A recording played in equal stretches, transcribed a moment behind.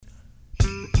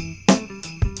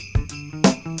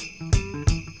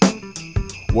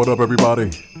What up,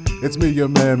 everybody? It's me, your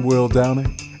man, Will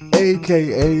Downing,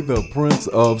 a.k.a. the Prince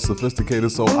of Sophisticated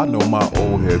Soul. I know my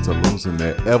old heads are losing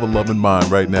their ever-loving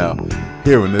mind right now.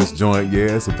 Hearing this joint,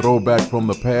 yeah, it's a throwback from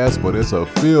the past, but it's a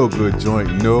feel-good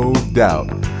joint, no doubt.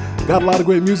 Got a lot of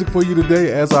great music for you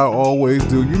today, as I always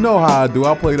do. You know how I do.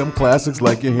 I play them classics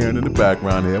like you're hearing in the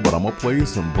background here, but I'm going to play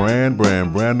some brand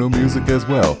new music as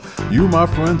well. You, my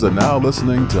friends, are now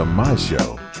listening to my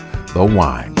show, The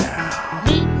Wind Down.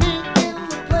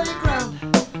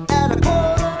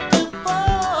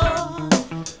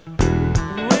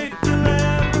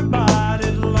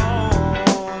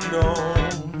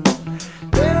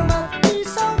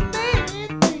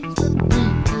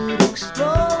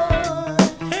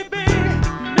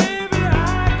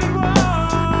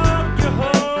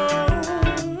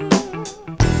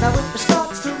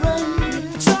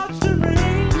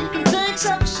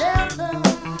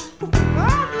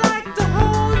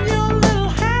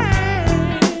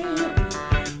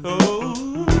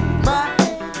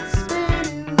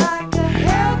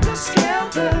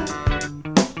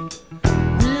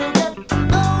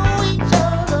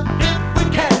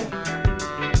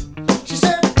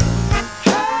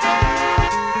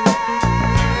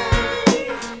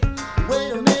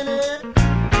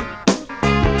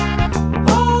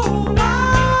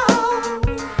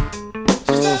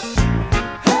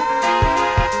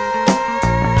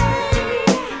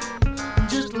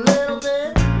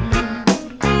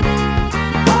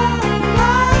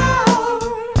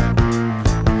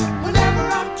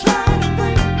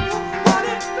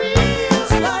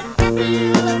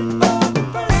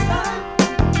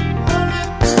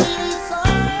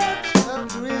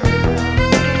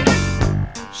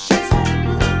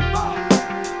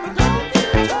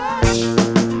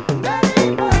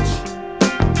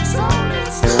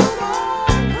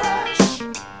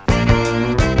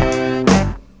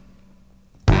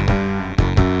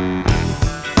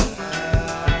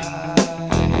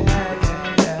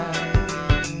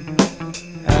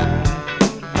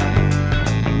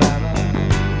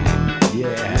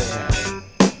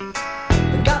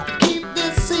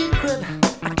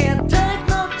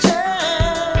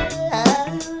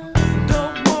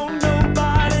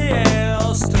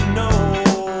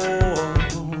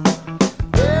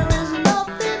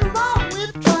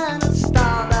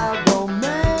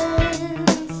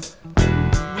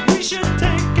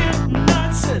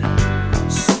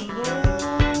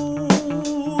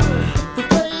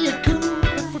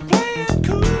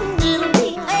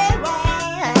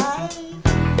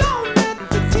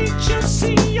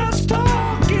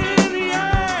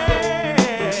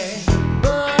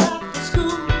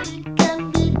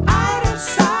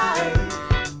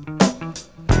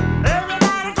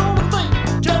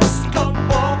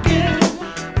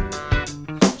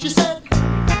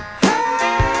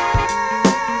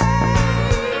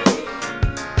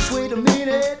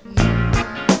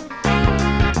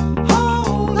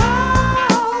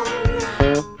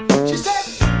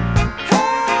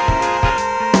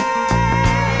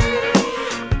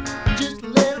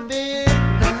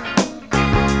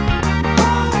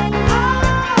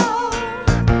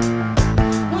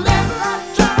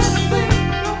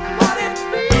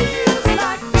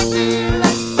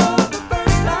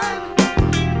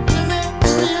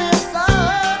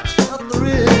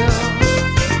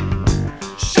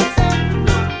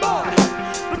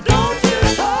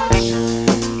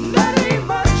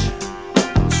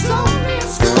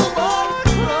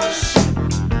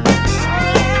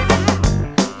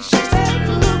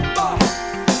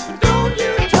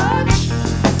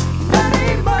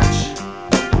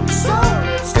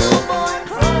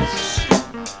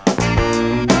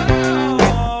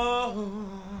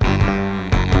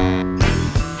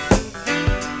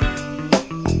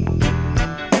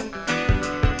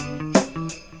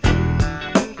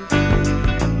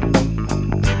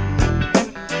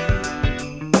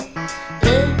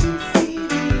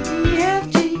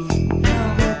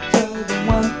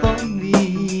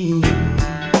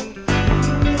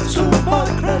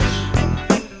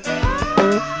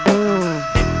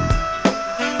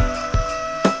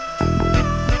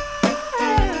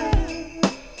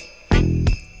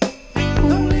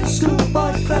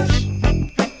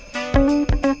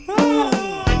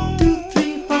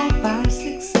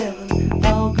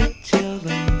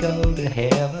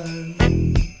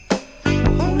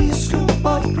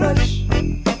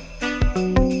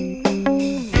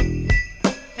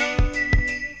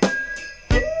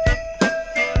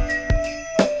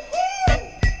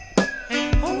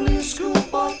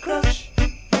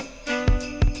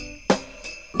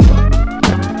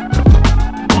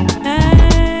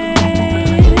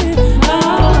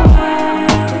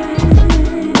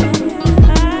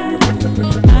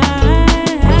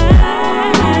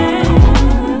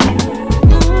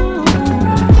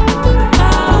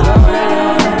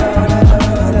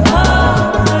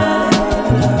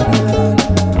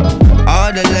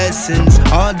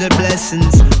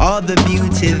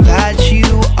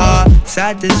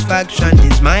 Satisfaction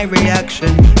is my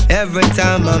reaction every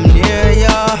time I'm near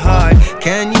your heart.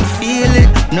 Can you feel it?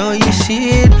 No, you see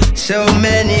it. So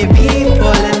many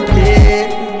people in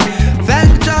pain.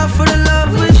 Thank God for the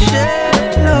love we share,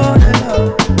 Lord,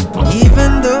 Lord.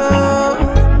 Even though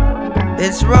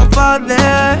it's rough out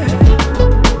there,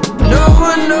 no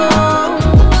one knows.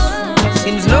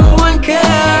 Seems no one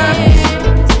cares.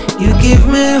 You give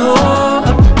me hope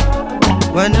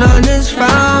when none is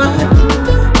found.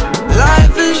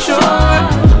 Life is short,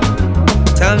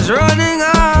 time's running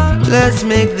out. Let's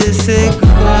make this a good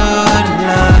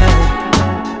life.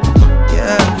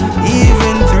 Yeah,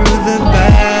 even through the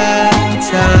bad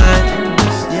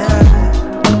times. Yeah,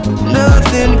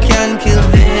 nothing can kill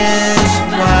this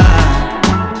vibe.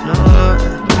 No,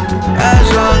 as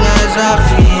long as I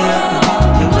feel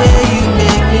the way you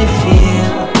make me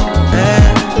feel. Yeah.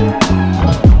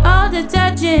 All the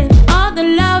touching, all the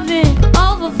loving,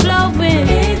 overflowing.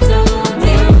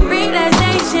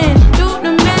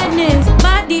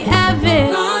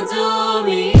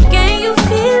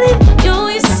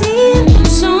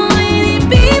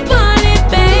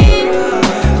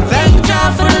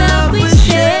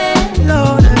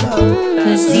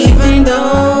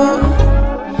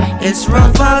 It's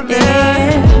rough out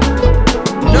there,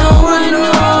 no one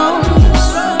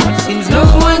knows. Seems no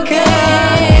one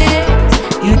cares.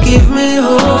 You give me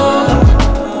hope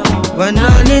when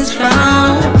none is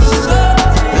found.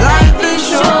 Life is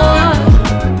short,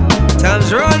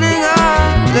 time's running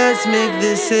out. Let's make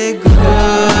this a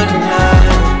good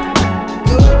life.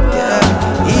 Yeah,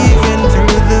 even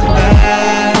through the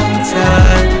bad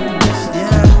times.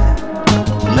 Yeah,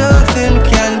 nothing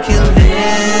can kill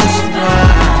this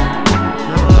vibe.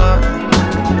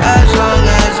 As long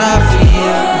as I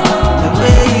feel the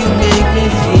way you make me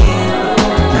feel,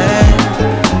 hey,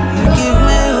 you give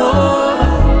me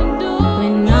hope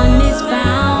when none is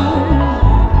found.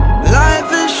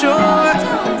 Life is short,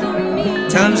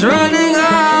 time's running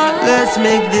out. Let's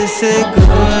make this a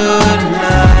good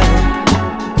life.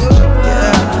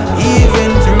 Yeah, even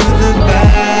through the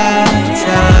bad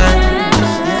times.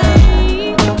 Yeah,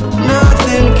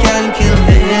 nothing can kill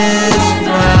this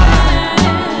vibe.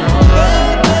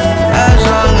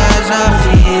 I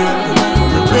feel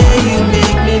the way you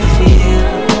make me feel.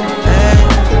 Hey.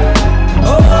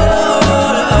 Oh, oh, oh,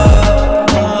 oh.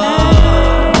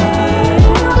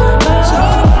 So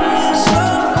free, so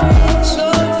free, so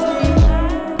free.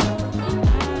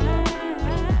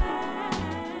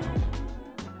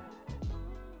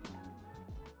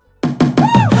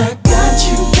 I got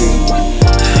you, baby.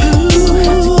 You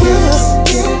have to guess.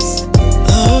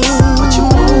 What you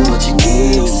want, what you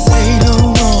need. Say no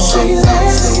more. Say less.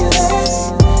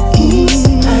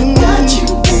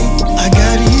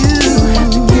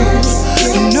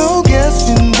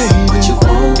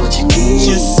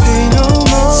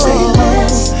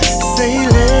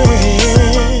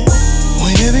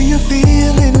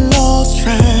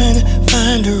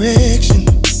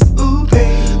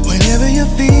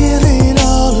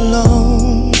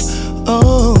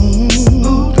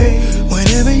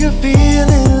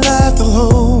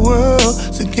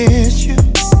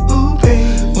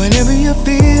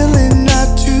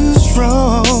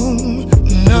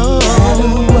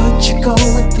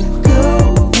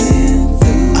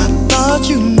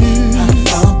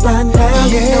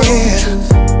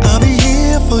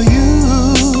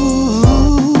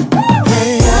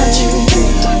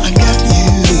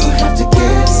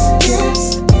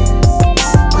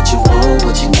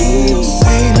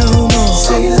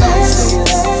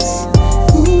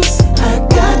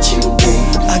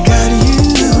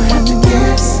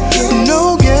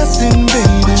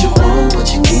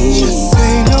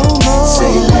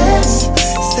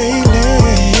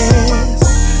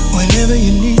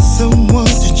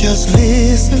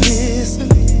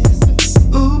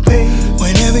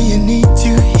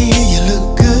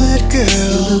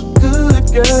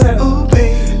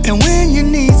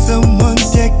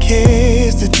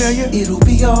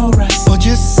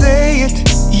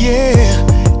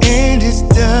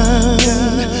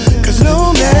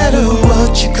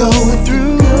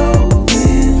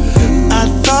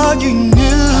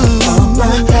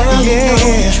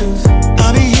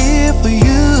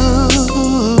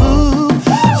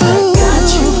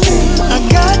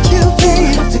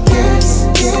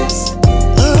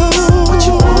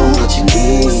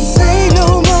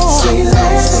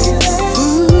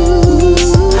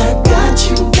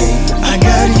 I got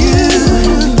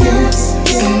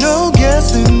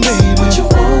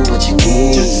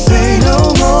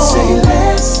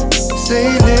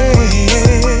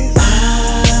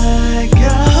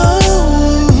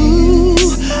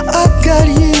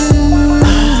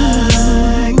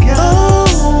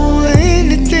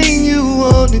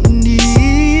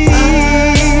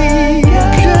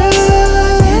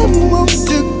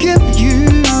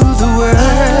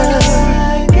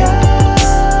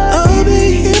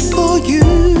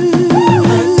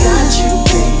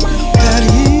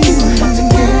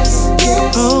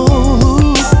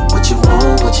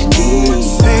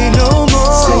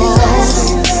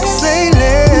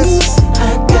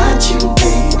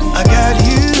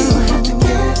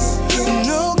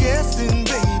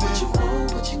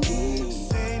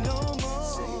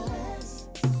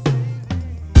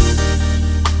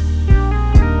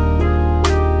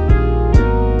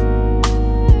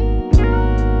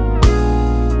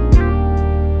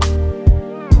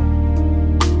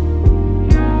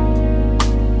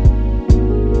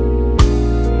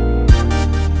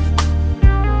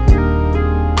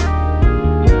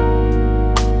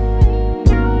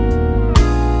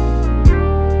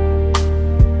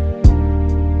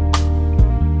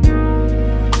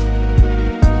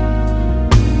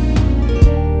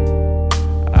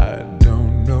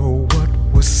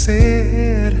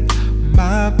said,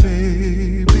 my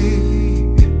baby,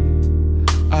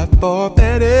 I thought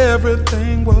that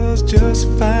everything was just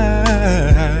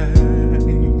fine.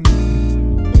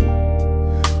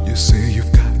 You say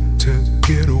you've got to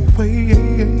get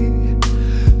away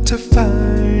to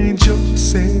find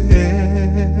yourself.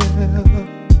 Yeah.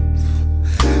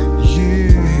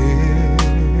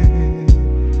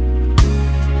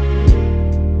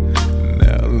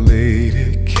 Now, lady,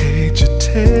 can't you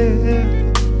tell?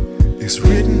 It's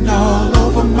written all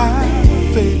over my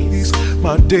face.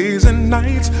 My days and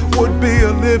nights would be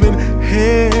a living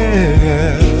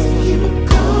hell. If you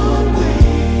go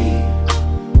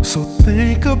away. So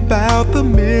think about the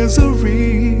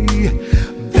misery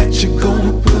that you're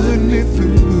gonna put me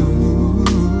through.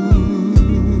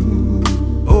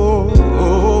 Oh,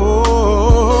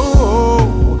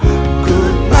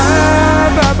 goodbye,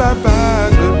 bye, bye, bye,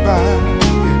 goodbye.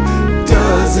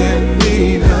 Doesn't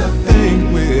mean a thing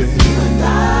with you and I.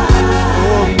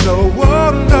 Oh no,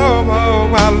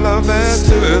 our love has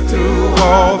stood through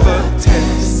all the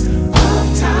tests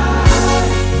of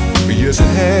time. Yes,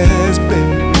 it has,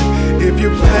 baby. If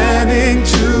you're planning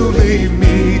to leave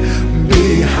me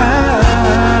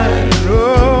behind,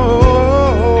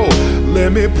 oh,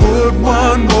 let me put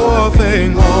one more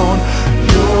thing on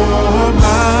your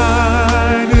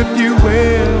mind. If you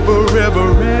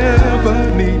ever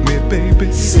need me,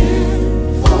 baby,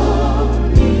 send for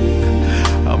me.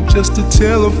 I'm just a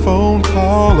telephone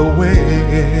call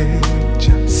away.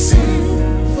 Just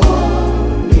send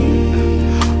for me.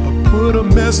 I put a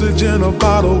message in a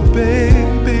bottle,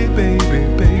 baby, baby,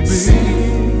 baby.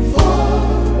 Send for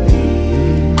me.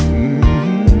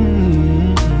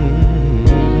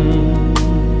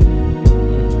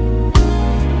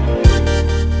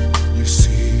 You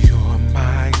see, you're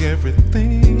my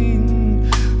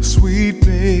everything, sweet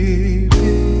baby.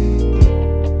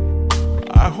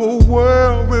 My whole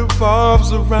world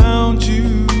revolves around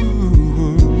you.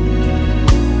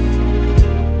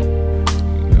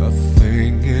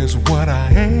 Nothing is what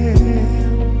I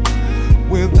am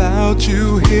without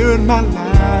you here in my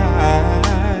life.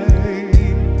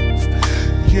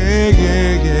 Yeah,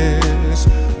 yeah, yes.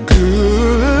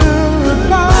 Goodbye,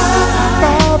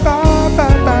 bye, bye,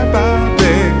 bye, bye, bye,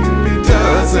 baby.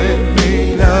 Doesn't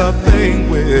mean nothing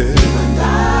with you and I.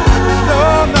 No,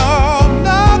 no.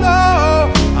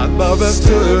 Love has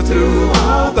stood through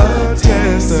all the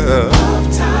tests of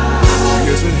time.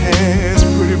 Yes, it has,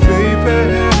 pretty baby.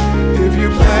 If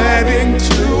you're planning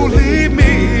to leave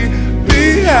me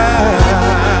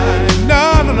behind, no,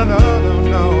 no, no, no, no,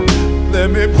 no. Let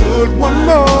me put one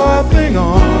more thing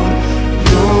on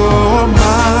your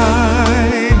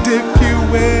mind. If you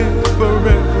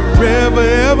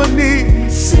ever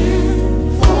need,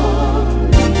 send for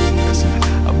me. Listen,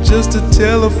 I'm just a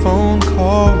telephone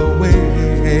call away.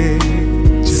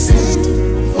 Just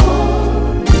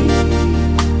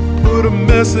put a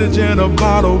message in a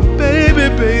bottle, baby,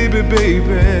 baby,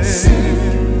 baby.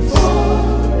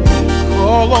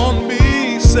 Call on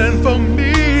me, send for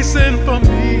me,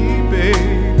 baby.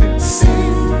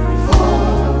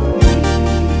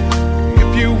 If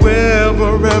you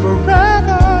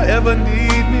ever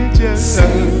need me, just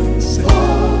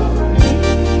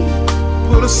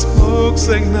put a smoke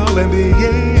signal in the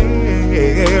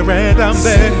air and I'm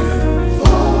there.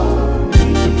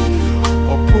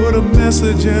 Or put a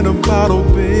message in a bottle,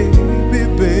 baby,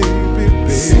 baby,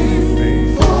 baby.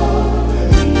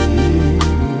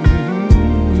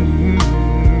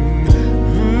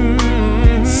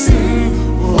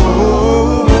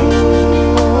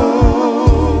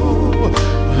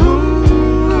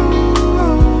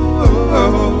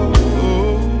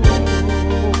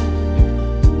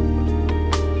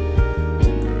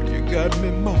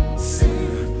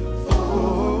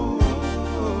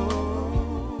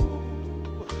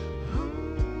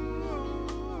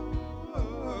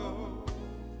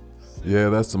 Yeah,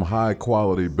 that's some high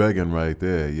quality begging right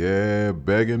there. Yeah,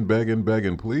 begging, begging,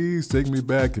 begging. Please take me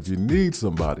back if you need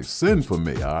somebody. Send for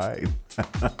me, all right?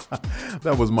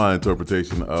 That was my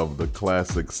interpretation of the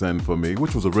classic Send For Me,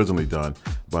 which was originally done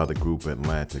by the group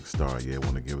Atlantic Starr. Yeah, I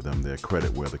want to give them their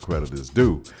credit where the credit is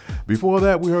due. Before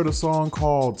that, we heard a song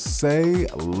called Say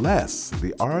Less.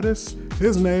 The artist,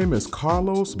 his name is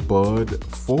Carlos Bud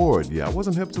Ford. Yeah, I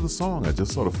wasn't hip to the song. I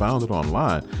just sort of found it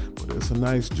online, but it's a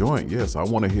nice joint. Yes, I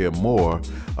want to hear more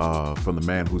from the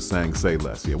man who sang Say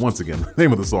Less. Yeah, once again, the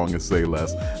name of the song is Say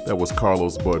Less. That was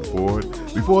Carlos Bud Ford.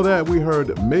 Before that, we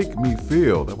heard Make Me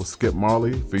Feel. That was Skip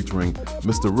Marley featuring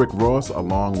Mr. Rick Ross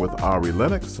along with Ari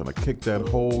Lennox. And I kicked that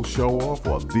whole show off,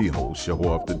 or the whole show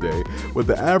off today, with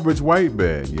the Average White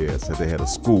Band. Yeah, said they had a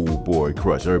schoolboy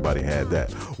crush. Everybody had that.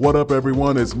 What up,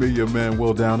 everyone? It's me, your man,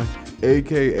 Will Downing,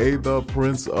 a.k.a. the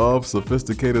Prince of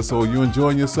Sophisticated Soul. You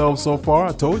enjoying yourselves so far?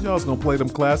 I told you I was going to play them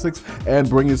classics and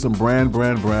bring you some brand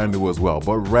new as well.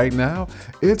 But right now,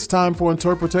 it's time for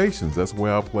interpretations. That's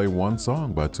where I'll play one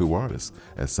song by two artists.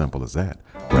 As simple as that.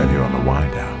 Right here on the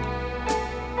Wind Down.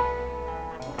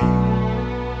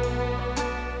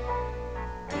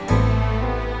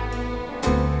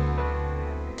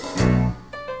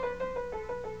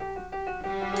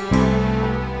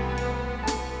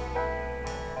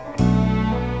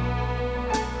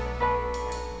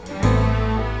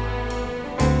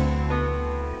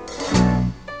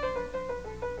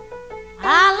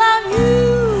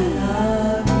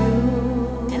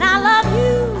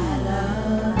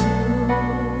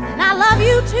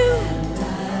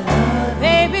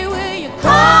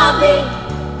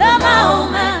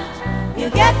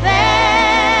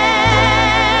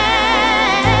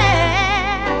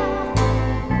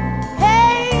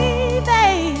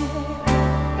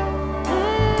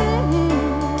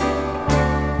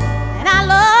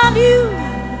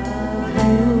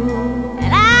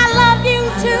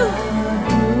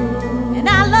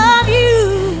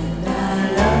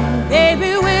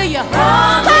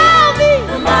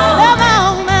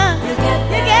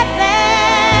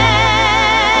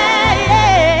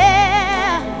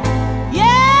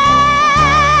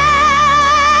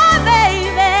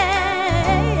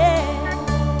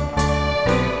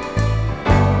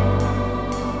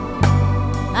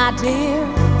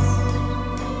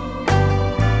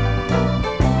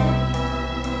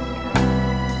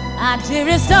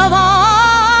 Dearest of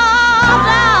all,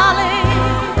 darling,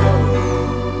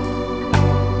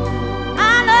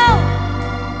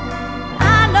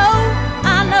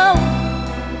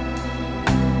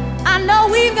 I know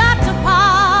we've got to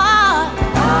part.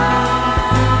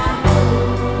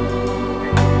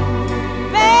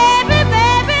 Baby,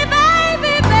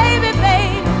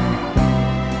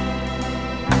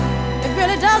 it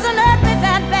really doesn't hurt me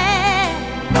that bad.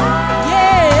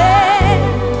 Yeah.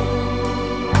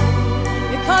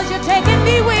 'Cause you're taking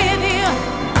me with you.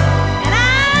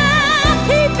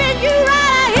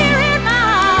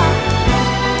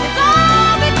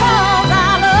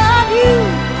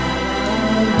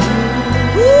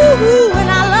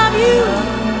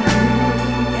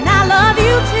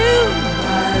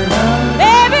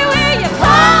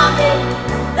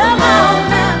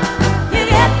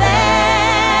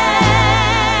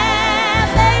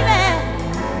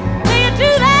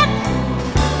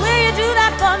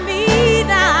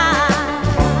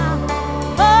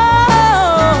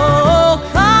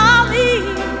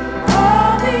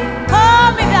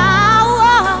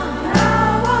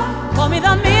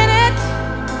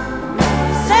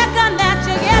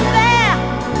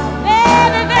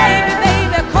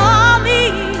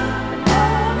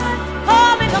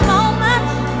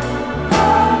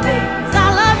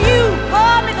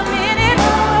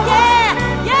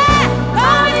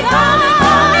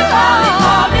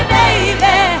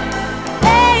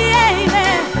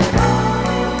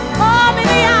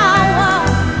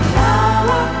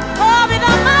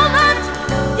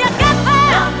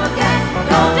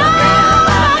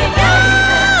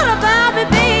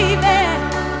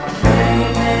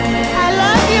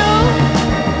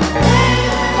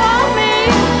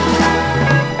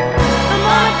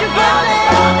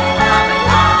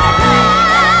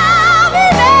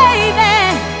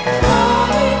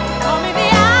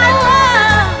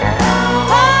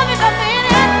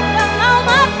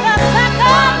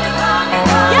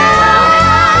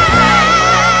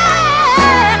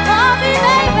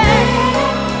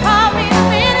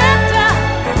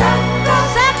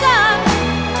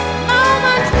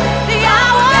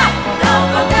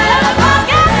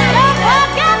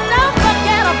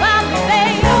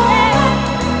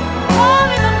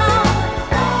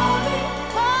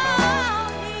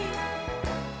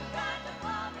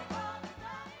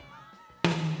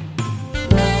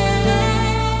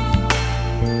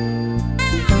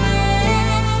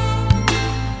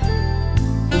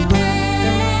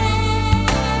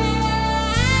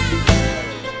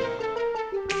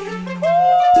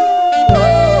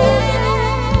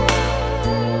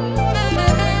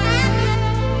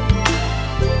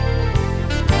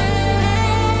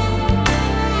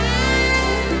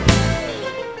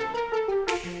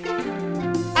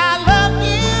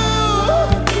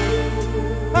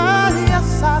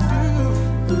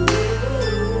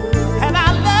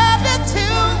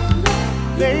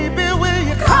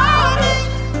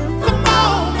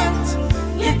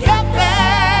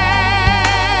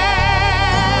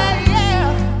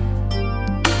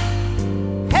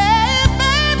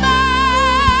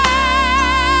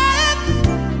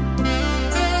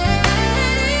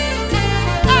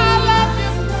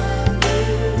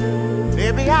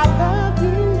 Baby, I love you.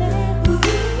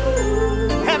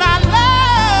 And I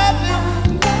love you.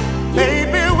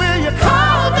 Baby, will you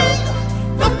call me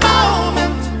the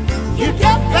moment you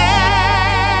get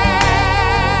there,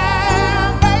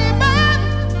 baby?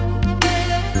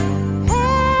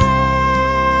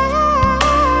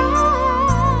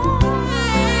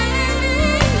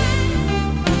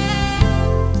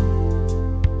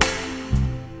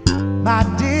 My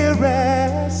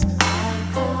dearest,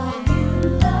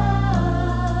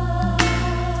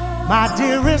 my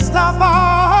dearest of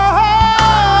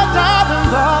all,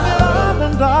 darling, darling,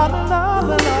 darling, darling,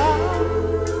 darling.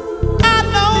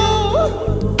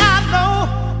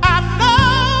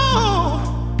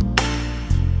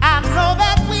 I know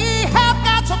that we have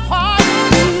got to part.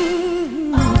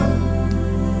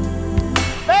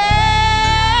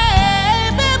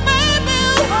 Baby, baby,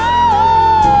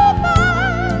 oh,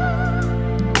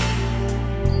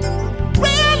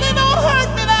 really don't hurt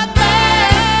me that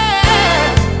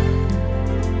bad.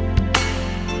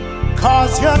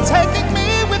 'Cause you're taking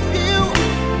me with you,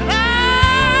 and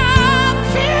I'll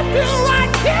keep you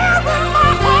right here in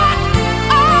my heart.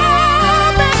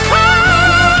 Oh,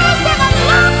 because of the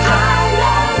love I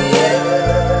love you.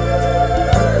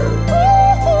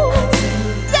 Ooh,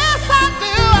 yes, I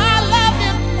do. I love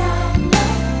you.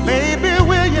 Baby,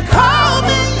 will you call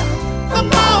me the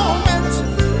moment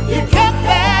you get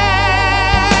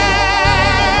there?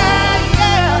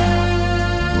 Yeah.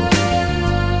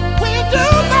 Will you do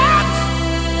that?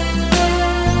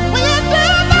 Will you do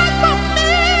that for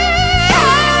me?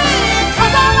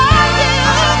 'Cause I love you.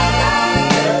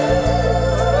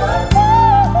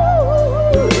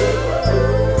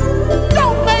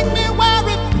 Don't make me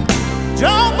worry.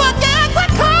 Don't forget to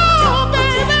call,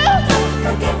 baby. Don't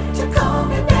forget to call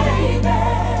me, baby.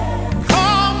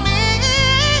 Call me.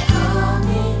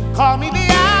 Call me the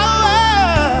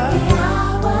hour.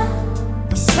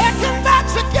 The second that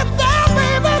you get there,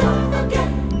 baby. Don't forget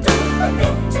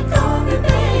to call me,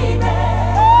 baby.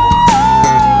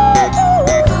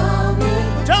 Call me.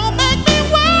 Don't make me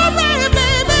worry,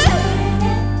 baby.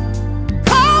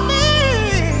 Call me.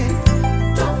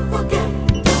 Don't forget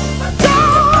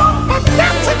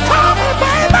to call me,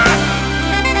 baby.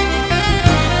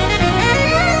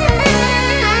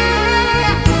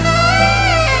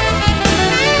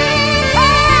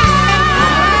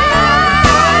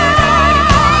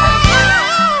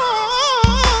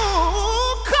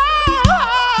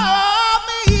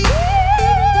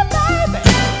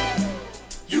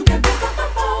 You can pick up the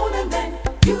phone and then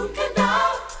you can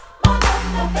dial my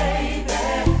number, baby.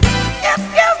 If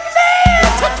you need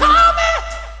to call me,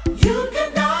 you can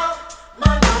dial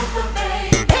my number,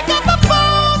 baby. Pick up the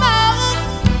phone up,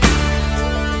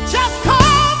 just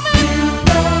call me. You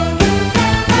know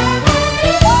you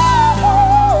can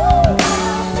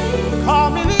call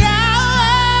me the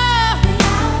hour,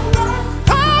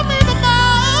 call me the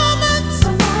moment,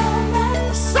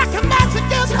 the second that you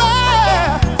get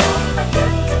there.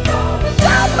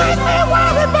 Don't make me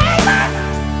worry, baby.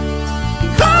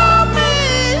 Call me,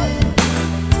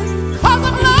 'cause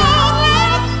I'm lonely.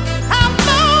 I'm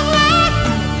lonely.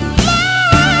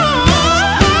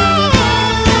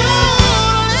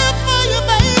 Lonely for you,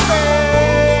 baby.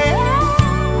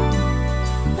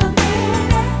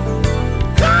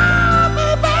 Call me,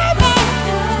 baby.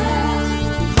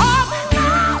 Call me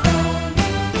now.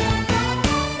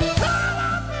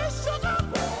 Call me, sugar.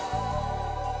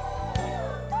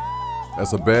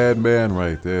 That's a bad man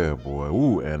right there, boy.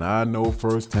 Ooh, and I know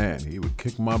firsthand, he would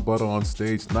kick my butt on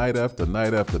stage night after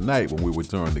night after night when we would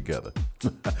turn together.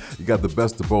 You got the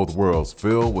best of both worlds.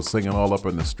 Phil was singing all up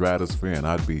in the stratosphere, and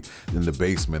I'd be in the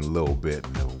basement a little bit,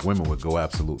 and the women would go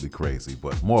absolutely crazy,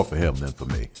 but more for him than for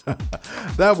me.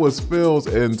 That was Phil's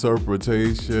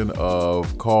interpretation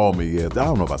of Call Me. Yeah, I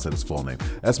don't know if I said his full name.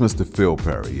 That's Mr. Phil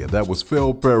Perry. Yeah, that was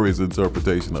Phil Perry's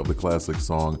interpretation of the classic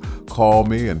song Call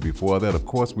Me. And before that, of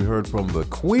course, we heard from the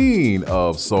queen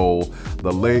of soul,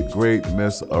 the late, great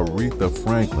Miss Aretha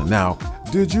Franklin. Now,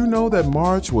 did you know that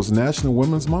March was National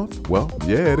Women's Month? Well,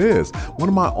 yeah, it is. One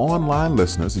of my online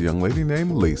listeners, a young lady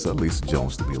named Lisa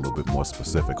Jones to be a little bit more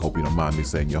specific, hope you don't mind me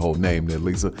saying your whole name there,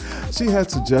 Lisa, she had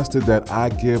suggested that I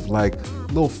give like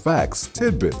little facts,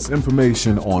 tidbits,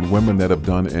 information on women that have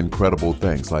done incredible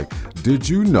things. Like, did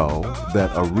you know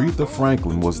that Aretha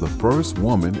Franklin was the first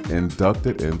woman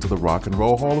inducted into the Rock and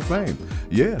Roll Hall of Fame?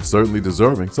 Yeah, certainly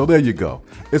deserving. So there you go.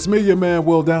 It's me, your man,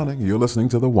 Will Downing. You're listening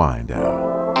to The Wind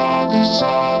Down. All these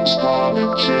songs, all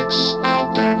the chicks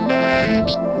out their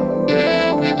names.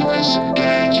 Yeah, we play some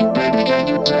games, but baby, can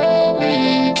you tell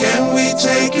me? Can we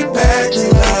take it back to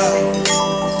love?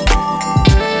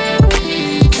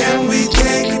 Can we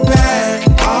take it back?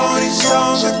 All these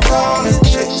songs are calling.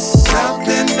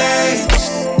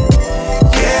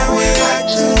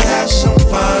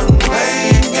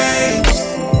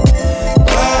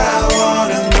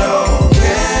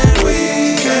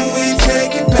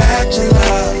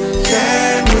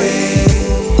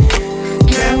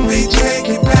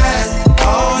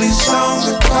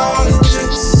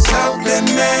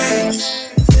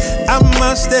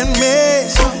 and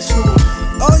mess.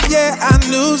 Oh yeah, I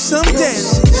knew some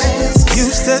dancers.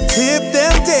 Used to tip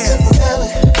them daily,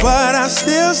 but I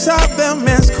still saw them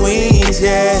as queens,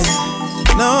 yeah.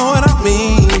 Know what I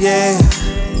mean, yeah.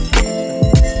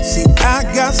 See, I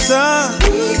got some.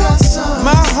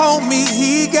 My homie,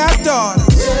 he got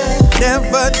daughters.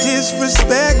 Never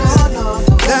disrespected.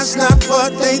 That's not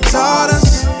what they taught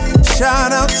us.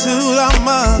 Shout out to our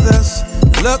mothers.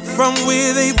 Look from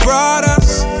where they brought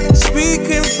us.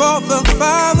 Speaking for the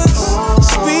fathers.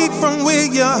 Speak from where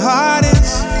your heart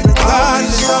is. All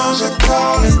these songs are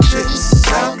calling chicks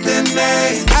out their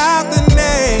name. Out the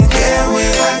name. Yeah, we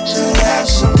like to have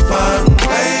some fun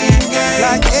playing games.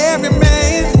 Like every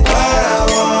man. But I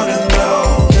wanna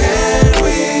know,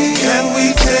 can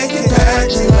we take it back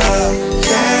to love?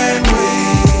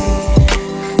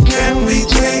 Can we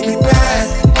take it back?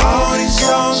 All these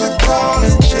songs are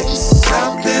calling chicks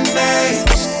out their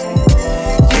names.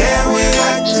 Yeah, we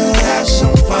like to have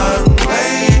some fun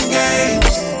playing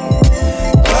games.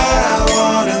 But I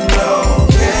wanna know,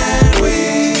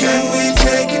 can we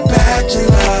take it back to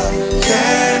love?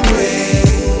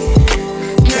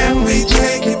 Can we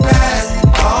take it back?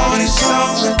 All these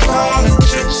songs are calling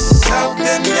chicks out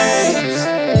their names.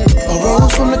 I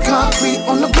rose from the concrete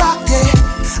on the block, yeah.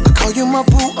 I call you my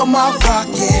boo or my rock,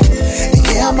 yeah. And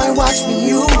yeah, I might watch when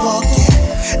you walk,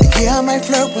 yeah. And yeah, I might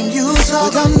flirt when you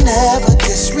talk, but I'm never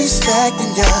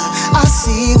disrespecting ya. I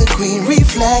see the queen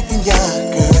reflecting ya,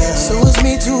 girl. So it's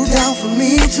me too, down for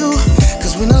me too.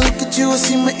 Cause when I look at you, I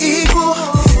see my equal.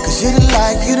 Cause you're the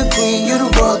light, you're the queen, you're the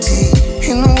royalty.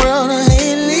 In the world, I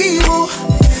ain't evil.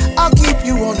 I'll keep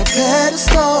you on a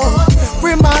pedestal.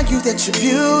 Remind you that you're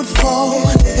beautiful.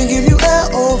 And give you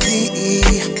L-O-V-E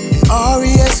and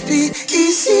R-E-S-P-E-C-T.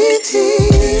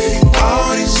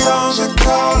 All these songs are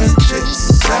calling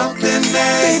chicks out their names.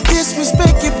 They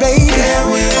disrespect you, baby. Yeah,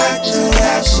 we like to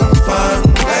have some fun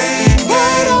playing games.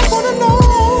 But I wanna know,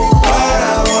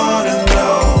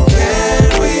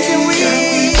 can we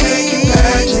take it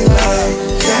back to love?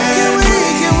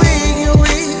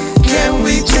 Can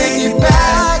we take it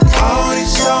back? All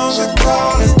these songs are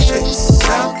calling chicks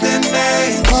out their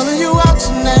names. Calling you out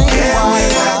tonight. Yeah, we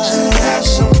like to have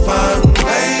some fun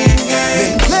playing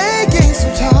games. Play games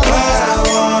sometimes. But I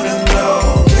wanna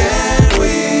know,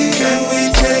 can we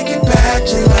take it back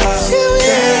to love?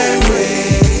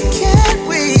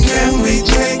 Can we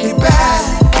take it back?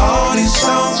 All these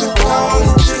songs are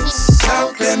calling chicks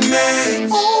out their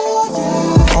names.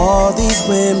 All these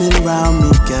women around me,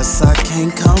 guess I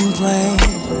can't complain.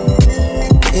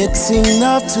 It's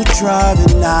enough to drive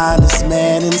an honest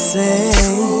man insane.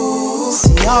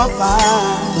 See y'all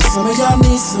fine, but some of y'all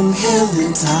need some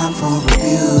healing time for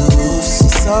abuse. See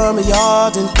some of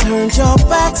y'all done turned your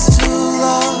backs to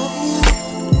love.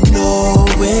 Know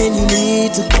when you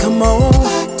need to come on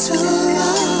back to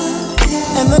love,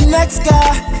 yeah. And the next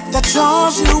guy that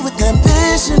charms you with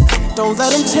ambition, don't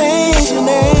let him change your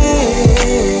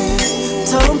name.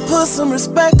 Tell him put some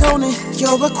respect on it,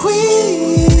 you're a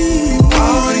queen.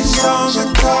 All these songs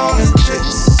are calling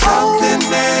chicks out their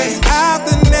names. Out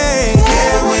the name.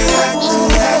 Yeah, we like to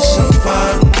have some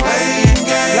fun playing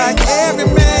games. Like every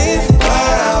man. But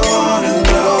I wanna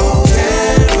know,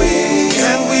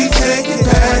 can we take it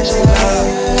back to love?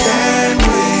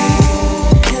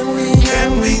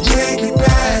 Can we take it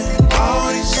back? All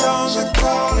these songs are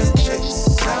calling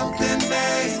chicks out their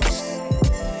names.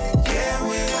 Yeah,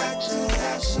 we like to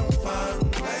have some fun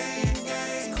playing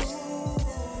games.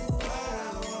 But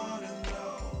I wanna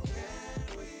know, can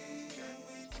we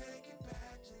take it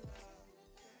back to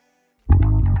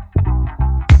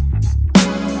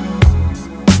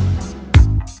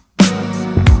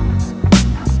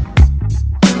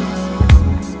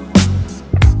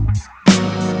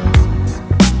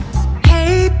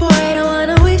Hey boy, I don't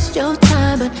wanna waste your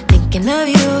time, but thinking of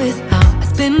you is how I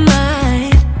spend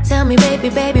mine. Tell me,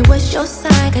 baby, what's your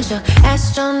sign? Cause you're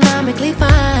astronomically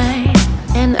fine.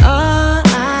 And all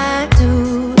I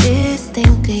do is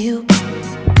think of you.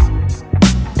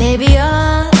 Baby,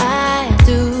 all I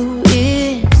do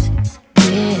is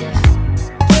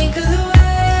think of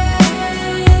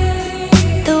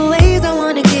the ways I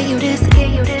wanna give you this,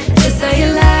 just how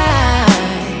you lie.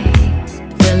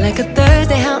 Feel like a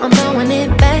Thursday, how I'm throwing it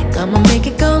back. I'ma make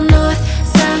it go north,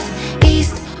 south,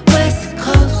 east, west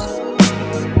coast.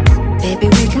 Baby,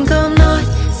 we can go north,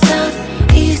 south,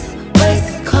 east,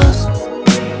 west coast.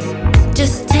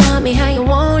 Just tell me how you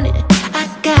want it. I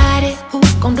got it. Who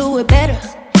gon' do it better?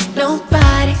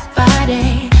 Nobody.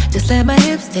 Just let my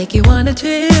hips take you on a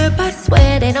trip. I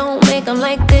swear they don't make them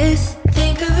like this.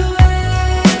 Think of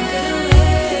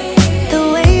the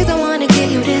ways I wanna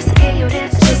give you this,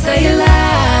 just so you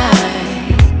lie.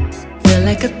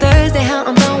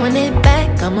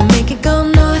 it go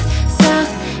north,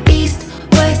 south, east,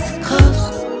 west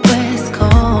coast, west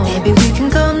coast. Maybe we can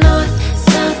go north,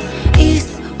 south,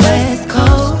 east, west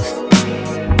coast.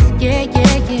 Yeah,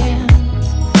 yeah, yeah.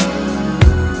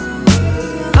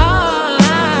 All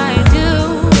I do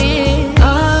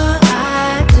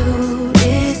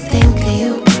is think of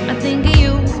you. I think of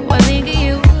you, I think of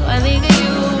you, I think of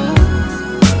you.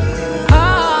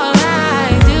 All I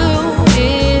do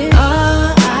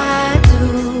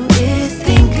is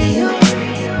think of you.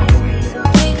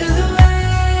 Think of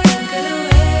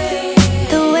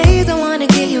the ways I wanna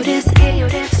get you this,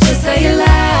 just how you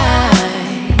lie.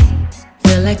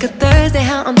 Feel like a Thursday,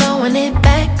 how I'm throwing it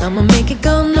back. I'ma make it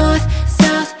go north,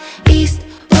 south, east,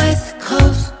 west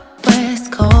coast,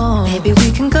 west coast. Maybe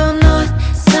we can go north,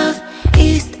 south,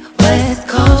 east, west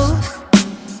coast.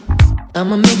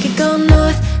 I'ma make it go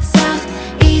north, south,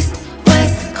 east,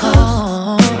 west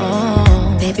coast.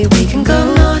 Maybe we can go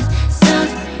north,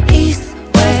 south, east,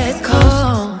 west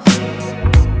coast.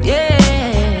 Yeah.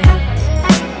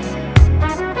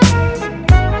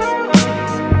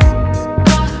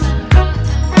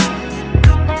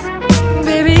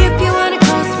 Baby, if you wanna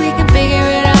coast, we can figure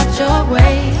it out your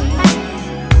way.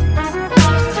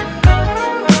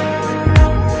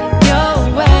 Your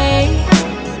way.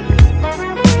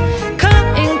 Come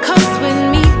and coast with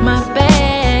me, my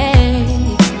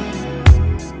babe.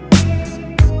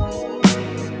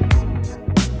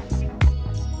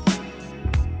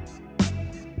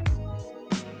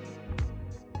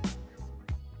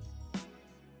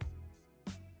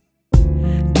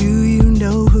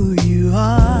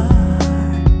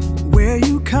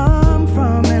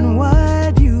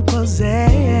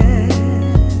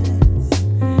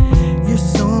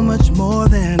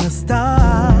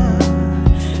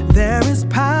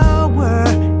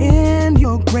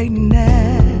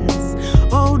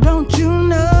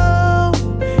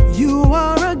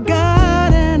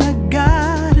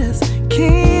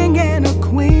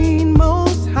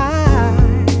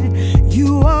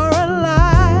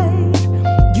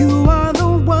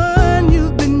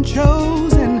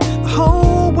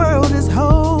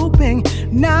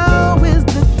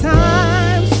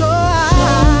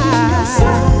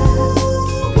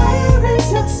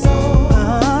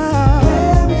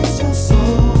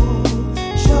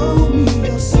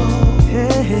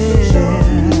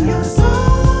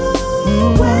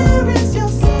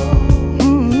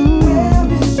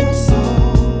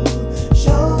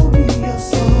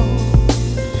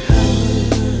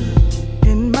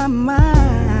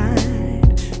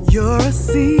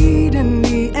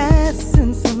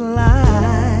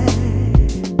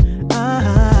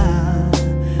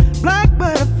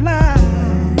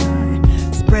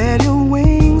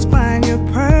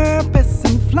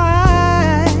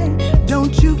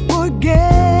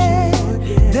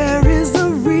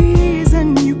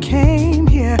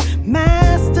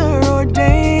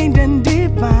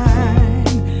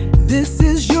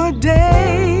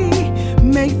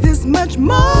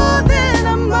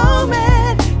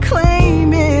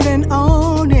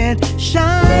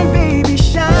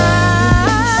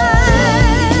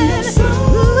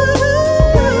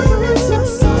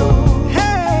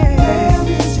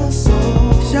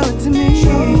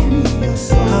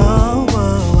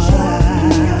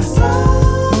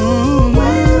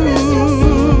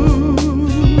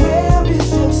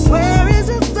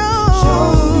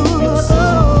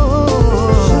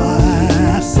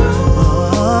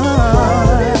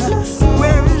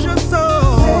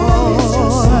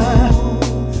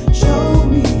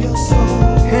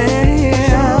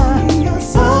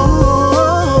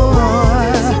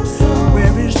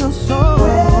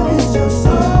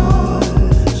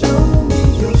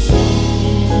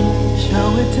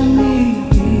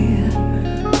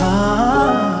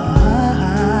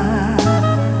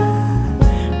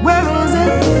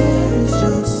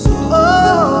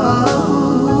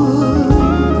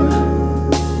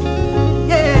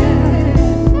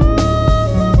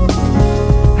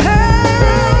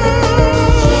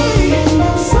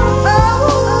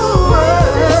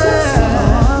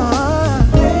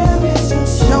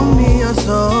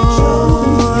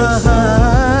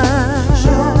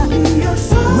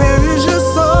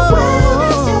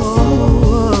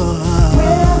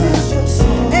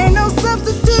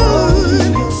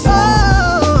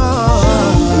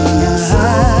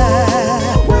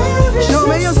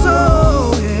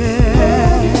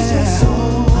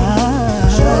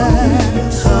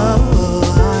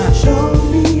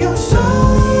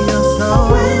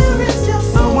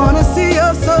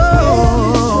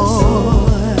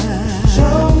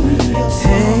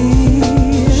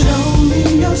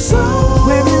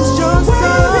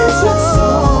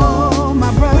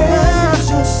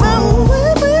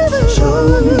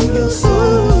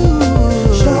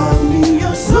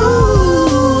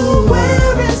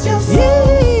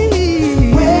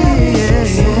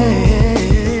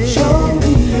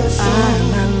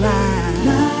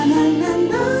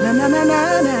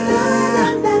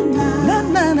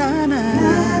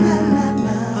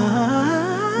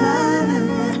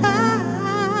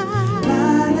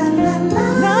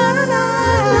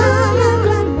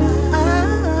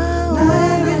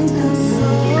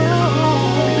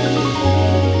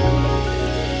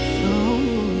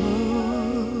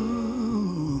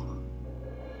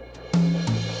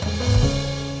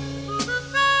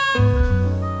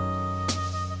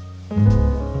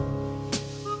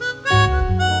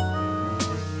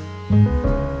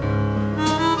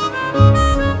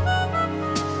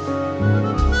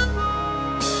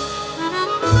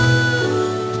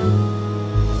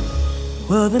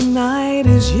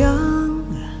 is young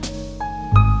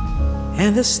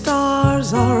and the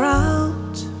stars are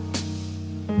out,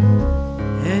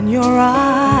 and your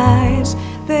eyes,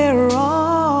 they're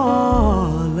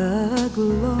all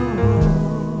aglow,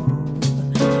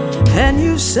 and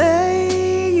you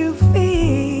say you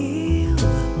feel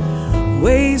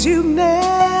ways you've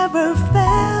never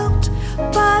felt,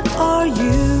 but are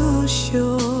you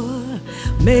sure?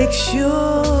 Make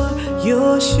sure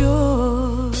you're sure.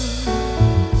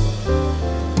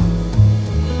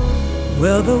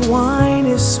 Well, the wine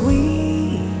is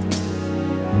sweet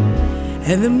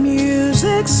and the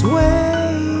music sways,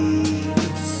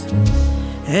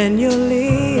 and your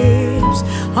lips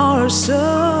are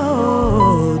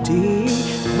so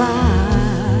divine,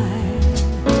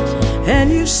 and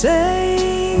you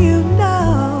say you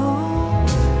know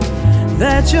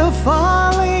that you're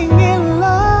falling in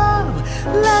love.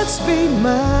 Let's be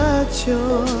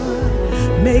mature,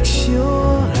 make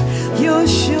sure you're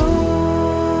sure.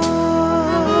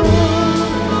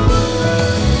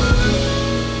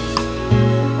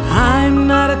 I'm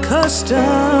not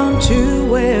accustomed to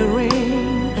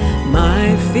wearing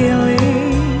my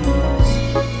feelings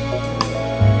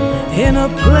in a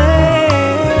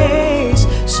place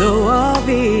so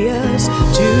obvious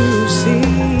to see,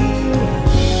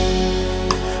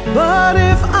 but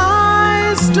if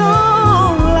eyes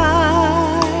don't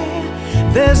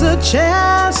lie, there's a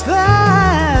chance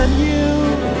that you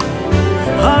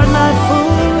are not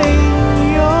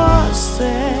fooling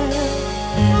yourself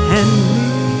and me.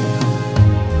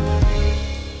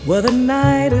 Well, the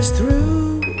night is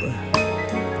through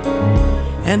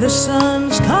and the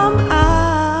sun's come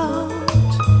out,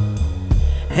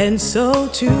 and so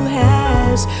too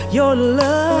has your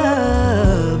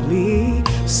lovely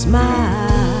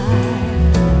smile,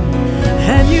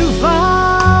 and you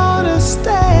vow to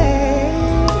stay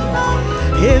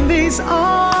in these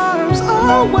arms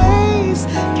always.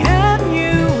 Can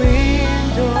you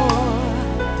endure?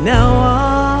 Now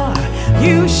are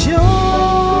you sure?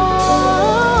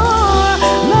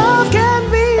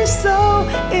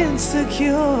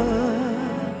 Insecure,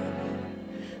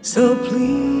 so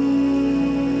please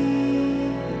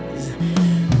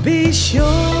be sure.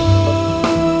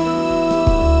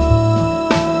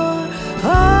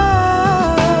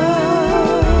 Oh,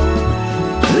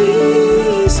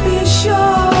 please be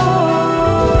sure,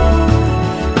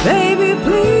 baby,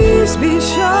 please be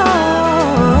sure,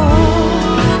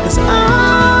 'cause I've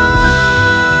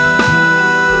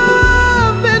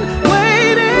been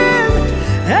waiting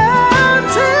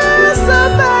anticipating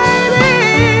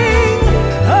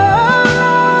a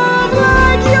love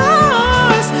like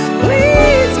yours.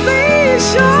 Please be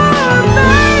sure,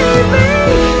 baby.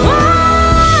 Oh,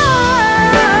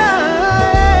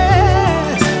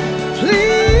 yes.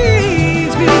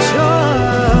 Please be sure.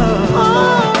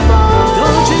 Oh,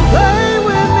 don't you play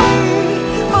with me.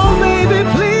 Oh, baby,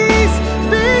 please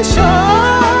be sure.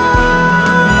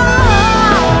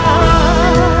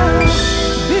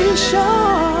 Be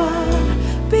sure.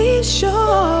 Be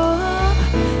sure,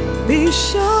 be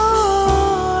sure,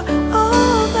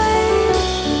 oh baby,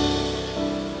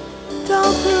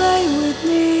 don't play with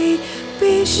me,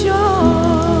 be sure.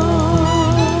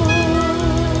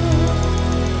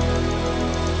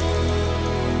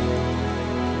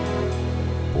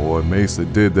 Boy, Mesa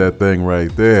did that thing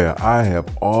right there. I have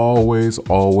always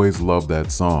loved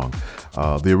that song.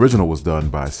 The original was done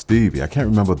by Stevie. I can't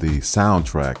remember the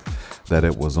soundtrack that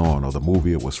it was on or the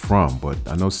movie it was from, but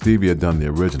I know Stevie had done the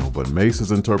original, but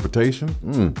Mesa's interpretation,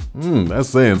 that's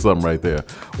saying something right there.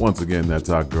 Once again, that's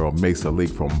our girl Mesa Leak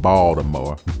from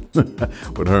Baltimore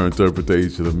with her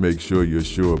interpretation of Make Sure You're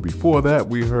Sure. Before that,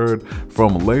 we heard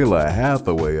from Layla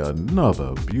Hathaway,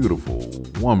 another beautiful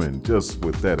woman just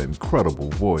with that incredible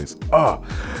voice.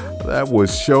 That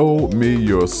was Show Me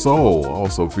Your Soul,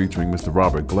 also featuring Mr.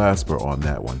 Robert Glasper on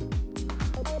that one.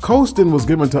 Coastin' was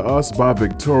given to us by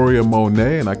Victoria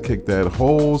Monet, and I kicked that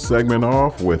whole segment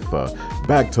off with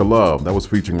Back to Love. That was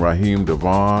featuring Raheem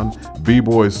Devon,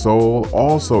 B-Boy Soul,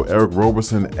 also Eric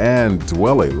Roberson, and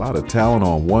Dwelle. A lot of talent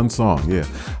on one song. Yeah,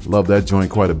 love that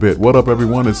joint quite a bit. What up,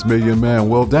 everyone? It's me, your man,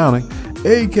 Will Downing,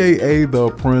 a.k.a.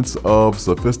 the Prince of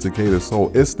Sophisticated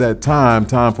Soul. It's that time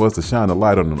for us to shine a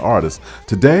light on an artist.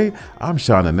 Today, I'm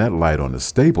shining that light on the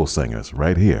staple singers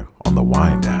right here on The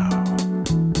Wind Down.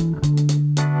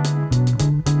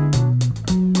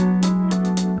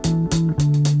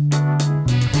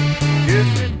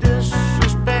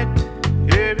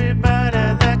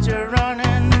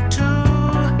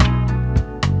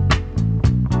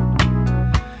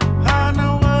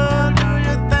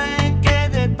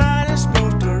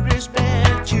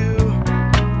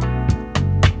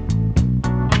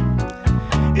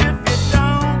 If you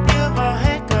don't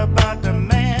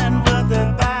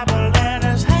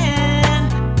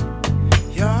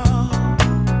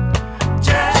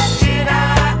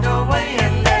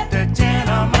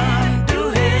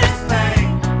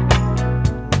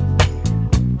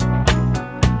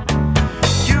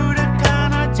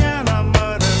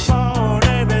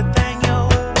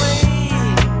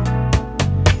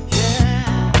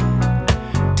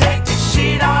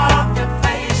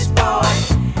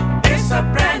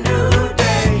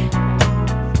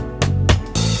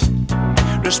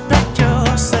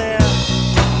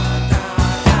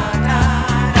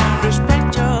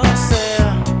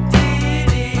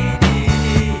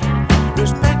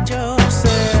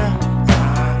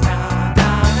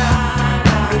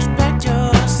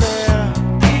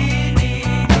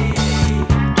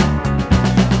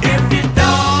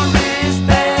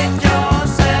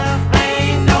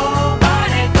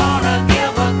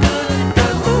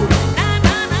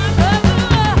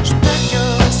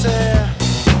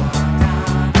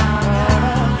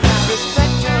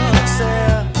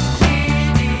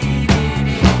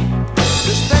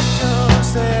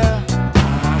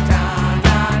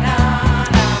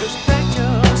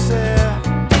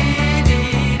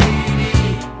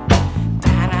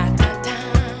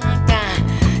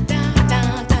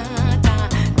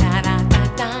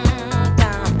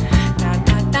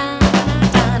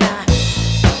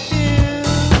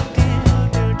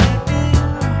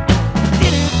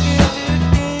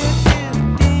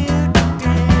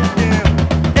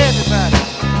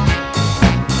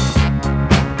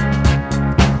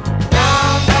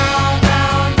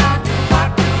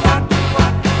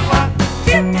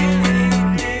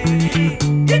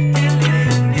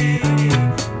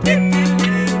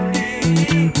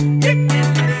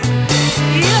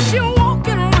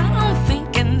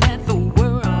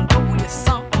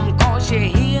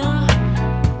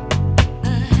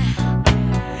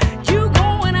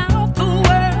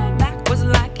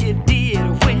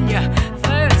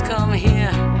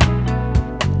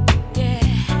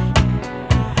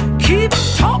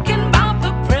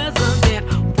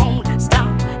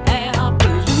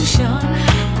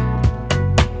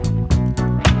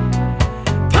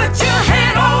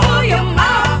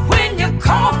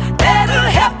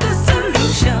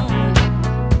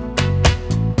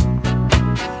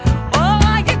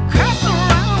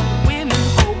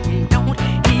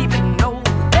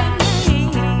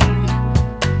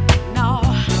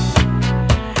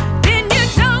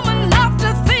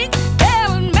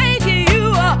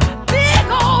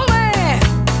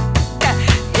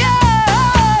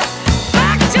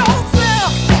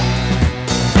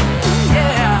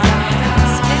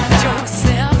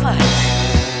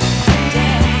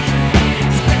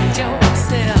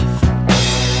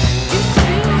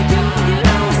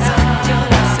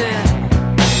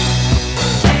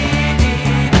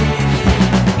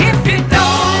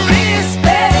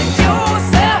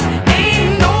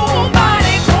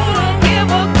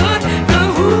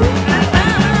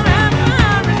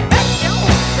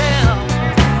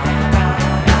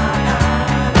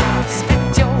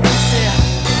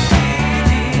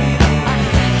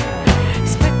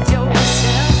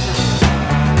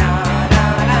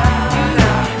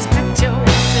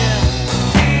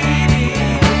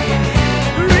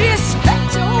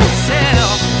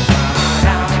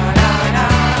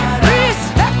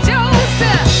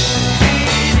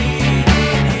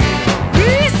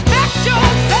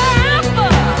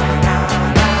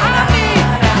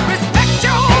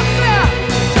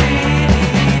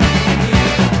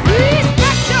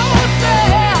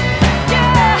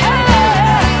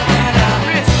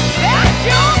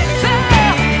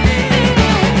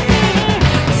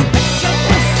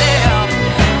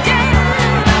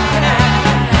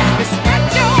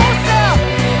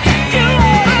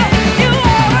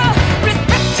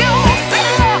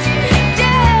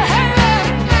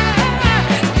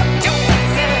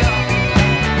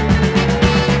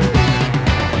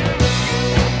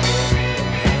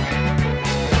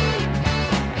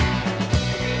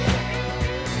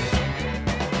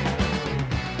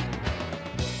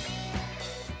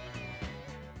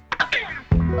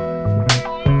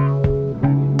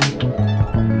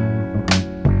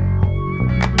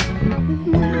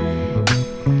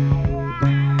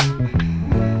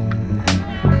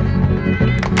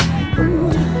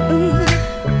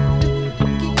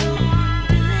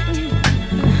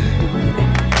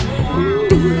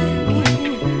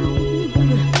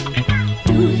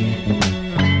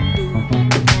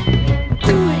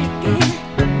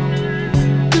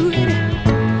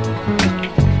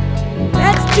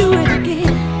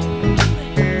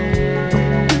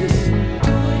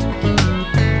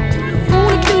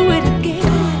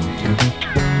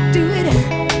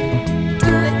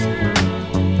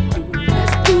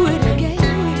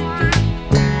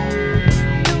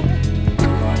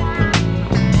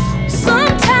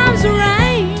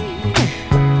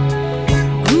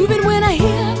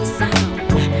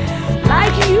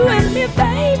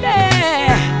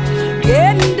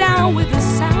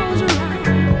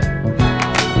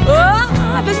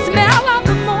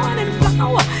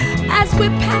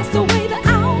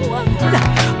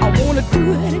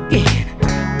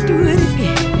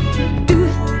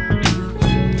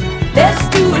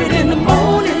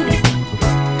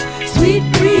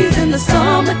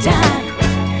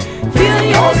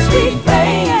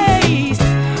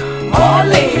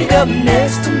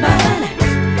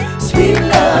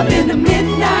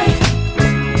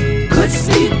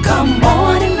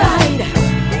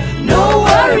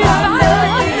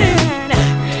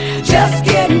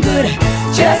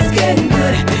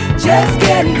just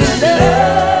getting good love.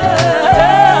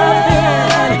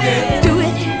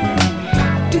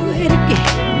 Do it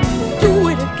again, do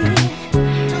it again,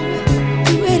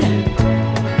 do it.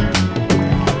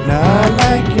 Now I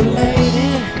like you,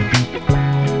 lady,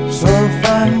 so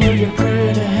fine with your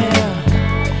pretty hair.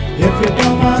 If you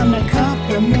don't want to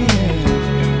compliment,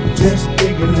 just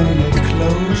dig a little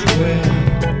closer.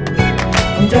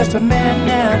 I'm just a man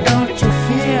now, don't you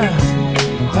fear?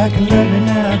 I can love you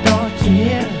now, don't you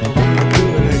hear? I wanna do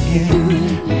it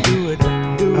again, do it, I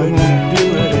wanna do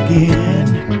it again.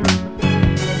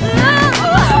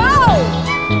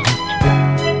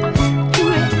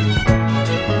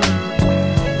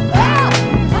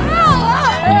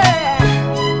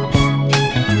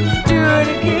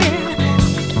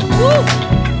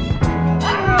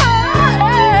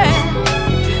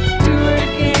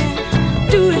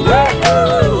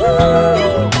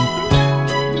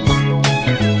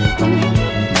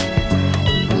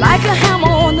 Like a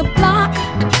hammer on the block,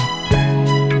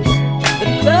 the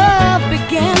love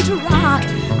began to rock.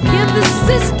 Give the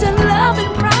sister love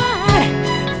and pride.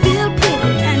 Feel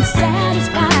pretty and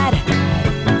satisfied.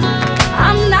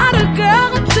 I'm not a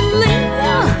girl to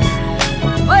linger,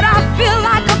 but I feel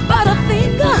like a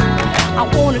butterfinger. I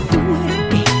wanna do it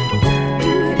again,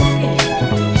 do it again,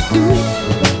 do it.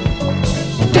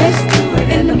 Just do it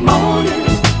in the morning,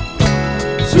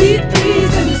 sweet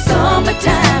breeze in the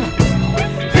summertime.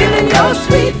 Feeling your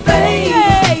sweet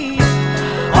face,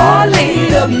 all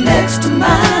laid up next to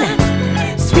mine.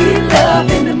 Sweet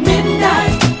love in the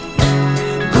midnight,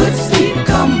 good sleep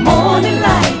come morning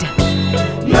light.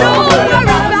 No worry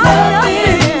about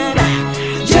nothing,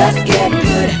 just getting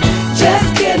good,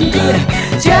 just getting good,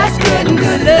 just getting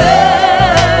good love.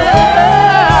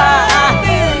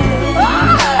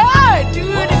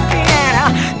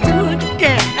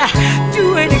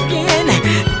 Do it again, do it again,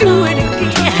 do it again, do it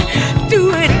again,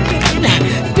 do it again,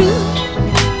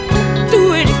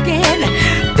 do it again,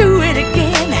 do it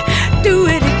again, do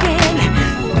it again,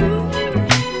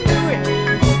 do it,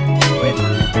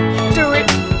 do it,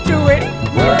 do it, do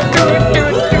it, do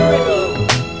it,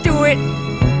 do it,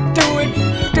 do it,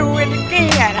 do it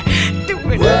again, do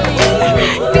it again,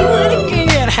 do it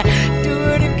again, do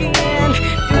it again,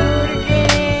 do it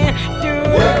again, do it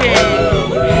again.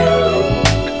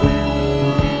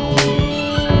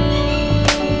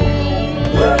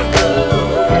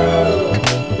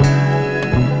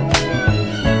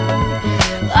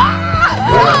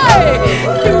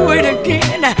 Do it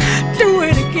again, do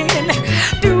it again,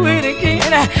 do it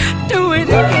again, do it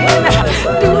again,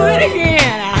 do it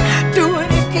again, do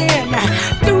it again,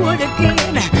 do it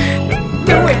again,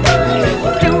 do it,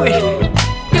 do it,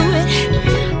 do it,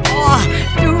 oh,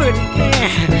 do it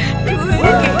again, do it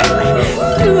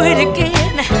again, do it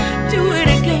again, do it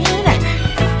again,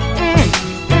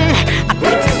 I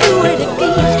got to do it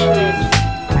again,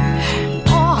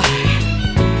 oh.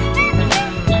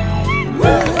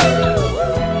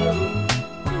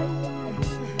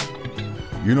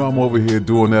 You know I'm over here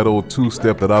doing that old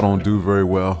two-step that I don't do very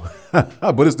well.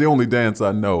 But it's the only dance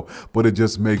I know, but it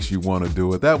just makes you want to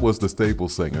do it. That was the Staple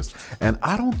Singers. And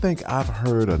I don't think I've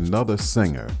heard another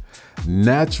singer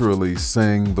naturally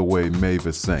sing the way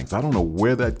Mavis sings. I don't know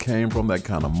where that came from, that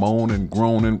kind of moaning,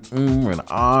 groaning, and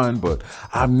on, but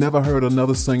I've never heard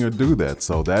another singer do that.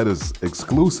 So that is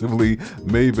exclusively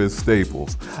Mavis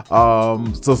Staples.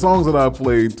 So songs that I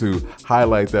played to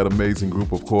highlight that amazing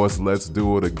group, of course, Let's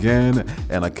Do It Again.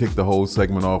 And I kicked the whole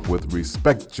segment off with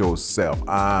Respect Yourself.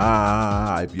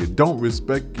 If you don't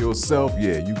respect yourself,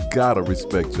 yeah, you gotta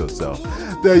respect yourself.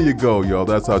 There you go, y'all.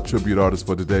 That's our tribute artist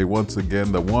for today. Once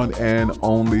again, the one and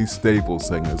only Staple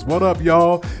Singers. What up,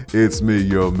 y'all? It's me,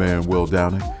 your man, Will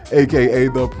Downing, aka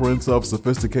the Prince of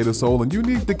Sophisticated Soul, and you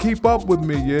need to keep up with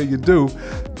me. Yeah, you do.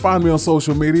 Find me on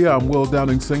social media. I'm Will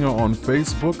Downing Singer on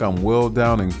Facebook. I'm Will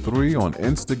Downing 3 on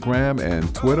Instagram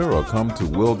and Twitter, or come to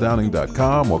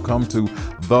willdowning.com, or come to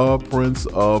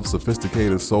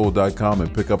theprinceofsophisticatedsoul.com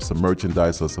and pick up some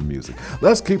merchandise or some music.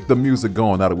 Let's keep the music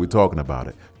going now that we're talking about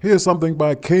it. Here's something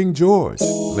by King George.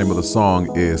 The name of the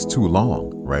song is Too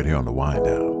Long, right here on the Wind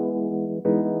Down.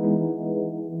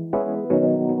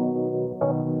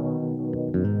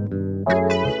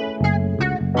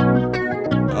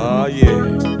 Oh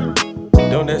yeah,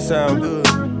 don't that sound good?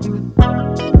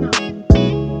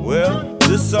 Well,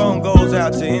 this song goes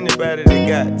out to anybody that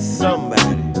got somebody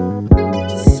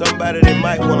they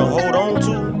might want to hold on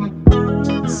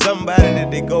to, somebody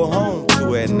that they go home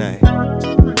to at night.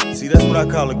 See, that's what I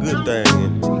call a good thing,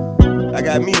 and I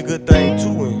got me a good thing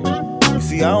too, and you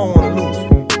see, I don't want to lose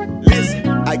it. Listen,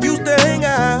 I used to hang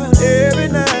out every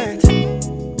night,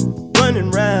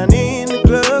 running around in the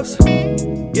clubs.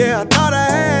 Yeah, I thought I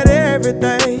had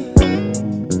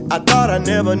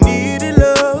never needed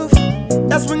love.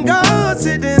 That's when God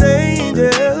sent an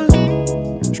angel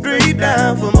straight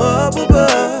down from up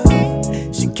above.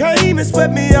 She came and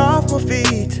swept me off my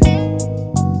feet,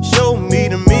 showed me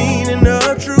the meaning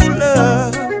of true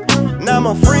love. Now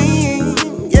my friends,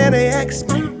 yeah, they ask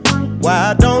me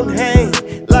why I don't hang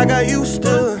like I used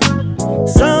to.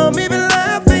 Some even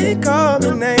laugh and call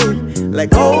me names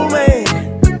like old man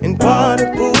and party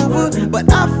pooper.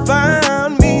 But I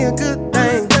found me a good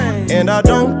thing, and I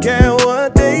don't care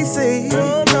what they say.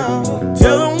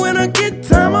 Tell them when I get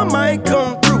time I might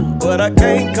come through, but I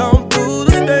can't come through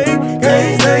to stay.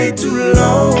 Can't stay too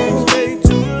long.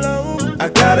 I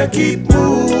gotta keep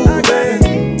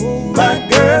moving. My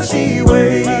girl, she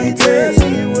waiting.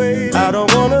 I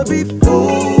don't wanna be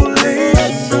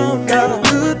foolish. Got a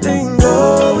good thing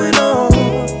going on,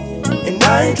 and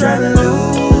I ain't tryna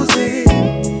lose it.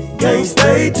 Can't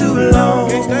stay too long.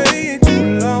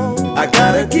 I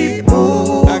gotta keep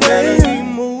moving.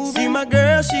 See my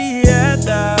girl, she at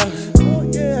the house.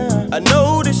 I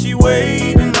know that she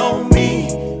waiting on me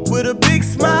with a big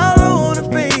smile on her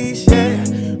face, yeah.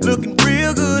 Looking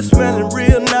real good, smelling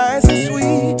real nice and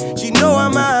sweet. She know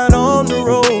I'm out on the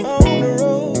road,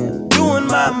 doing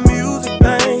my music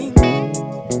thing.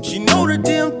 She know the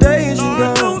temptation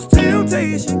comes.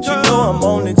 She know I'm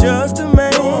only just a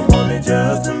man.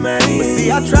 But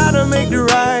see, I try to make the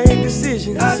right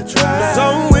decisions.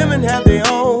 Some women have their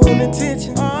own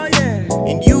intentions.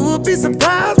 And you will be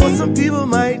surprised what some people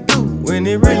might do when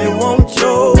they really want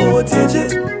your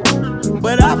attention.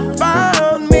 But I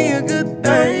found me a good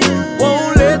thing,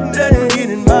 won't let nothing get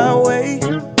in my way.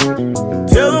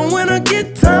 Tell them when I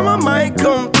get time I might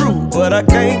come through, but I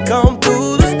can't come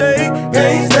through to stay.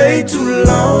 Can't stay too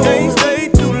long.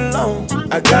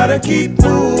 I gotta keep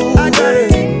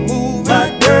moving. My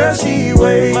girl, she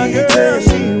waiting.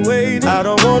 I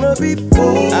don't wanna be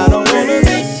fooled. Got a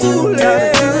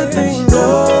good thing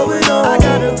going on.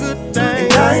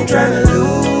 I ain't tryna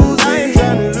lose it.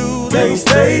 Can't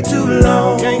stay too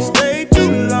long.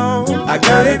 I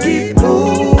gotta keep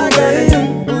moving.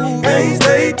 Can't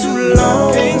stay too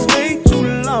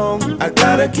long. I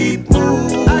gotta keep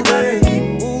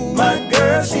moving. My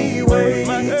girl, she waiting.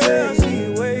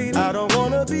 I don't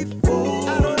wanna be fooled.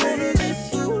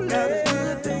 Got a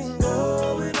good thing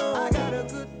going on. I got a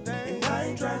good thing. And I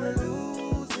ain't tryna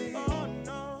lose it.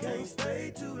 Can't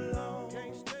stay too long.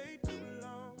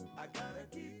 I gotta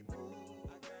keep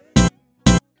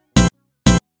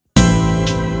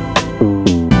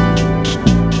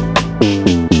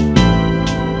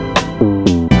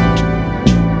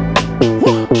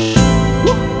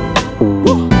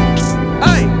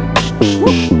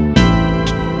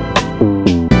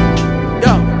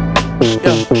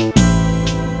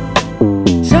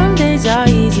Some days are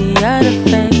easier to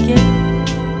fake it.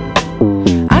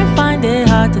 I find it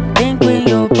hard to think when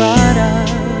you're brought up.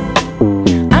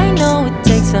 I know it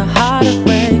takes a heart to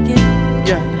break it,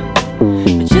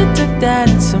 but you took that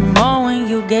and some more when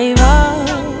you gave up.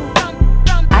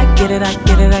 I get it.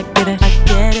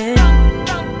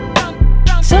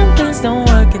 Some things don't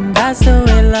work and that's the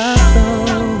way love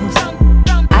goes.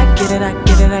 I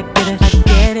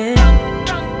get it.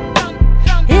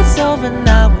 It's over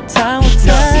now, but time will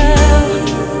tell.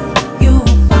 You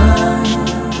will find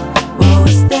what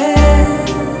was there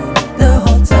the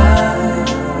whole time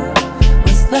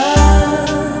was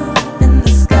love in the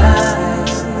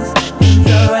skies, in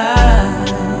your eyes.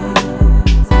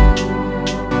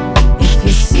 If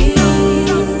you see,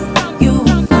 you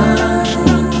will find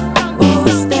what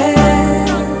was there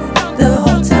the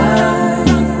whole time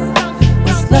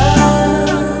was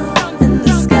love in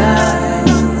the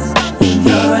skies, in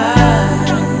your eyes.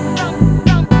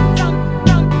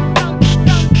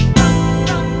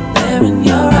 There in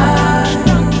your eyes.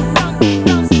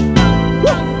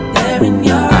 There in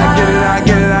your eyes. I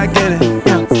get it.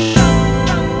 Yeah.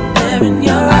 There in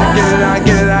your eyes.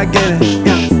 I get it.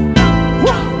 Yeah.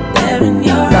 There in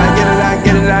your eyes.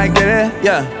 I get it.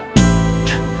 Yeah.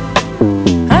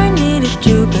 I needed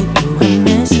you, but you were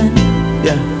missing.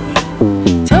 Yeah.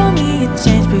 Told me you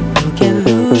changed, but you can't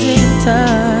lose in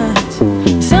touch.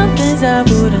 Some things I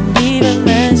wouldn't even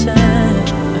mention.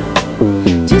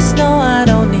 Just know I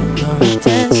don't need your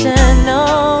attention. No,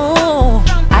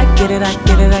 I get it.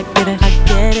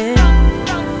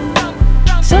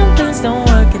 Some things don't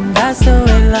work, and that's the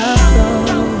way love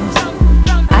goes.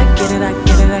 I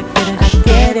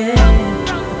get it.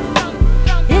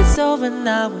 It's over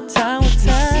now, but time will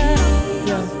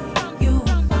tell. You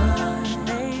will find,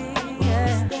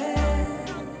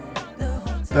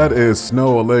 That is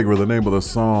Snow Allegra. The name of the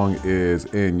song is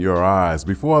In Your Eyes.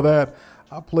 Before that,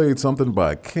 I played something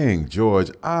by King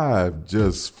George. I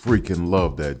just freaking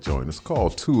love that joint. It's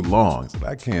called Too Long.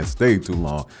 I can't stay too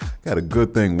long. Got a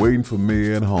good thing waiting for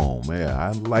me at home. Man,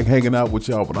 I like hanging out with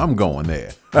y'all, but I'm going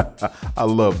there. I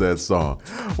love that song.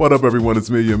 What up, everyone? It's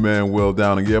me, your man, Will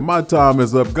Downing. Yeah, my time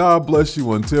is up. God bless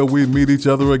you until we meet each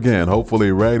other again,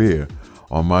 hopefully right here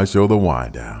on my show, The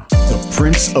Wind Down. The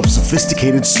Prince of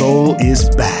Sophisticated Soul is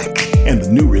back, and the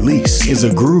new release is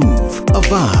a groove, a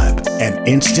vibe, an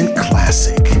instant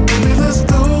classic. Let's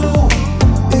go.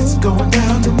 It's going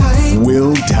down tonight.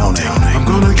 Will Downing. I'm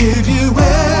gonna give you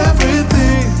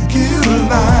everything you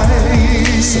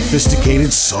like.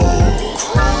 Sophisticated Soul,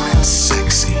 grown and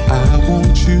sexy. I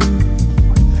want you,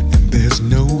 and there's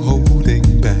no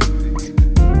holding back.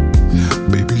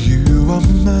 Baby, you are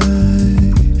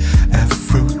mine.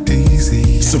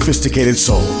 Aphrodisiac. Sophisticated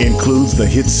Soul includes the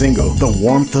hit single, The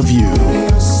Warmth of You.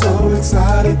 I'm so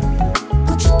excited.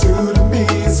 What you do to me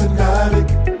is hypnotic.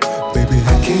 Baby,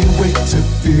 I can't wait to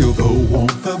feel the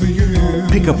warmth of you.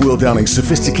 Pick up Will Downing's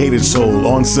Sophisticated Soul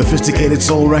on Sophisticated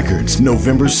Soul Records,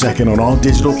 November 2nd on all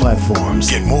digital platforms.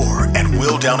 Get more at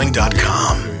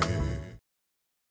willdowning.com.